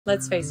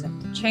Let's face it,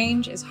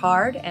 change is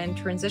hard and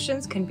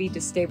transitions can be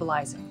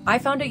destabilizing. I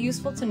found it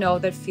useful to know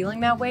that feeling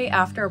that way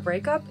after a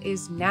breakup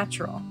is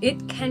natural.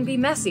 It can be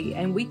messy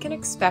and we can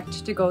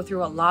expect to go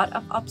through a lot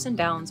of ups and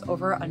downs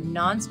over a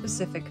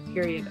non-specific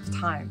period of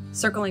time.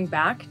 Circling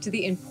back to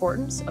the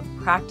importance of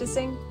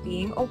practicing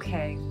being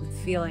okay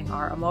with feeling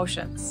our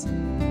emotions.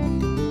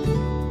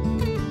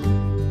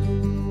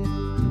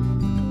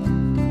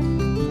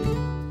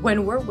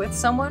 When we're with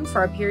someone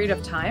for a period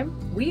of time,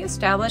 we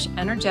establish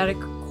energetic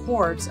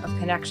cords of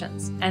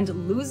connections, and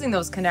losing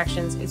those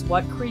connections is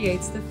what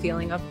creates the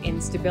feeling of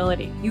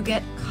instability. You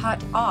get cut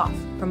off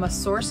from a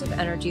source of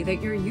energy that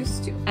you're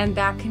used to, and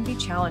that can be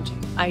challenging.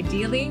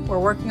 Ideally, we're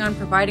working on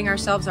providing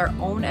ourselves our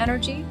own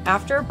energy.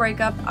 After a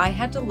breakup, I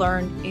had to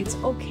learn it's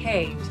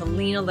okay to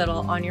lean a little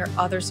on your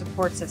other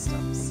support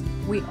systems.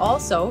 We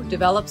also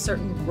develop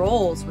certain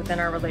roles within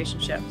our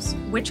relationships,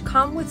 which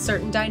come with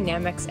certain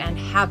dynamics and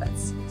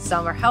habits.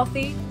 Some are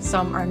healthy,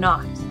 some are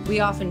not. We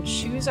often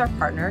choose our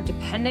partner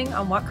depending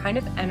on what kind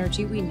of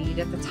energy we need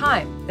at the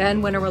time.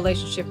 Then when a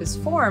relationship is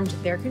formed,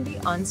 there can be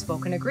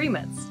unspoken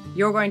agreements.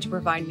 You're going to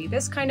provide me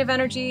this kind of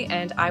energy,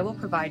 and I will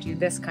provide you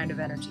this kind of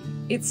energy.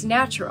 It's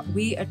natural.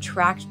 We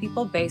attract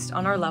people based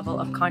on our level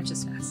of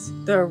consciousness.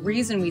 The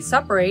reason we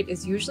separate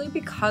is usually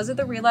because of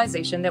the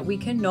realization that we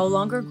can no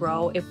longer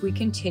grow if we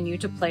continue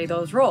to play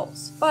those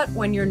roles. But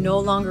when you're no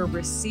longer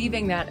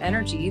receiving that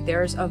energy,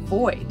 there's a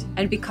void.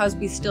 And because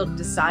we still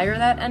desire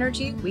that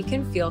energy, we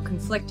can feel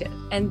conflicted.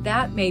 And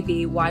that may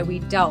be why we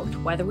doubt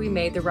whether we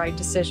made the right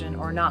decision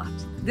or not.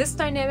 This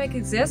dynamic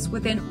exists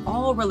within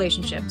all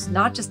relationships,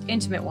 not just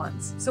intimate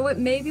ones, so it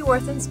may be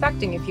worth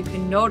inspecting if you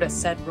can notice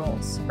said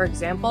roles. For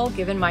example,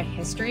 given my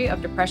history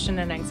of depression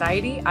and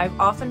anxiety, I've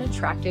often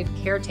attracted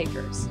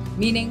caretakers,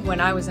 meaning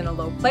when I was in a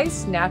low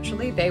place,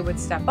 naturally they would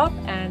step up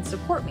and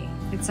support me.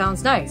 It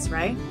sounds nice,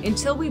 right?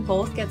 Until we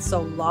both get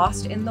so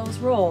lost in those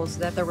roles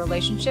that the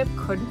relationship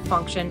couldn't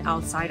function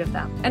outside of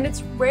them. And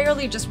it's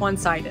rarely just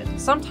one-sided.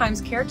 Sometimes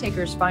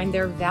caretakers find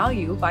their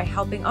value by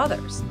helping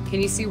others.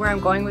 Can you see where I'm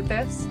going with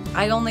this?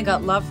 I only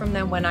got love from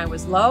them when I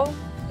was low.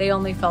 They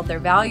only felt their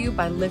value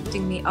by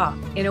lifting me up.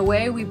 In a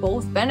way, we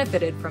both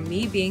benefited from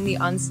me being the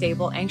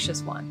unstable,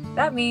 anxious one.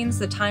 That means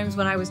the times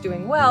when I was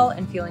doing well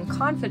and feeling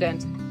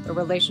confident, the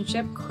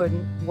relationship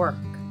couldn't work.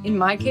 In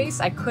my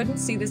case, I couldn't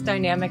see this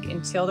dynamic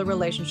until the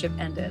relationship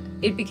ended.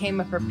 It became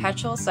a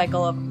perpetual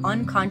cycle of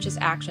unconscious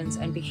actions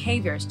and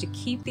behaviors to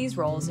keep these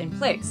roles in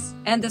place.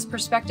 And this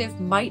perspective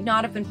might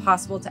not have been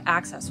possible to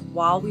access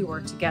while we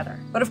were together.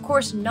 But of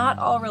course, not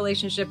all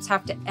relationships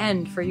have to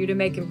end for you to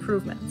make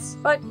improvements.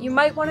 But you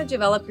might want to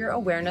develop your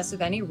awareness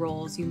of any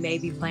roles you may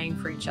be playing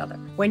for each other.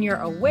 When you're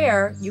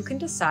aware, you can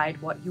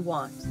decide what you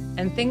want.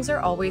 And things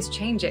are always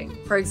changing.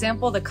 For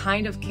example, the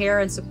kind of care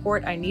and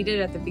support I needed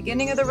at the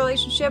beginning of the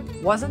relationship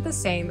wasn't the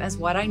same as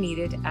what I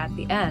needed at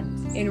the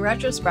end. In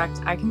retrospect,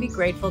 I can be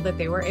grateful that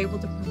they were able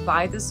to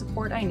provide the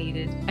support I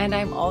needed, and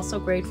I'm also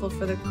grateful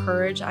for the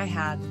courage I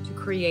had to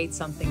create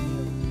something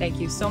new. Thank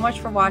you so much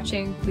for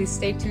watching. Please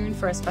stay tuned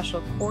for a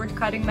special cord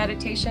cutting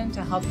meditation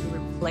to help you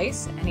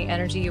replace any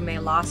energy you may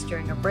have lost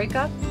during a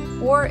breakup,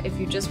 or if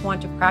you just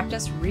want to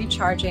practice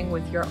recharging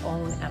with your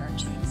own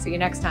energy. See you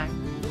next time.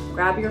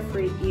 Grab your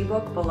free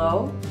ebook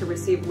below to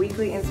receive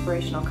weekly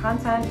inspirational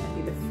content and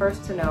be the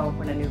first to know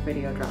when a new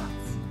video drops.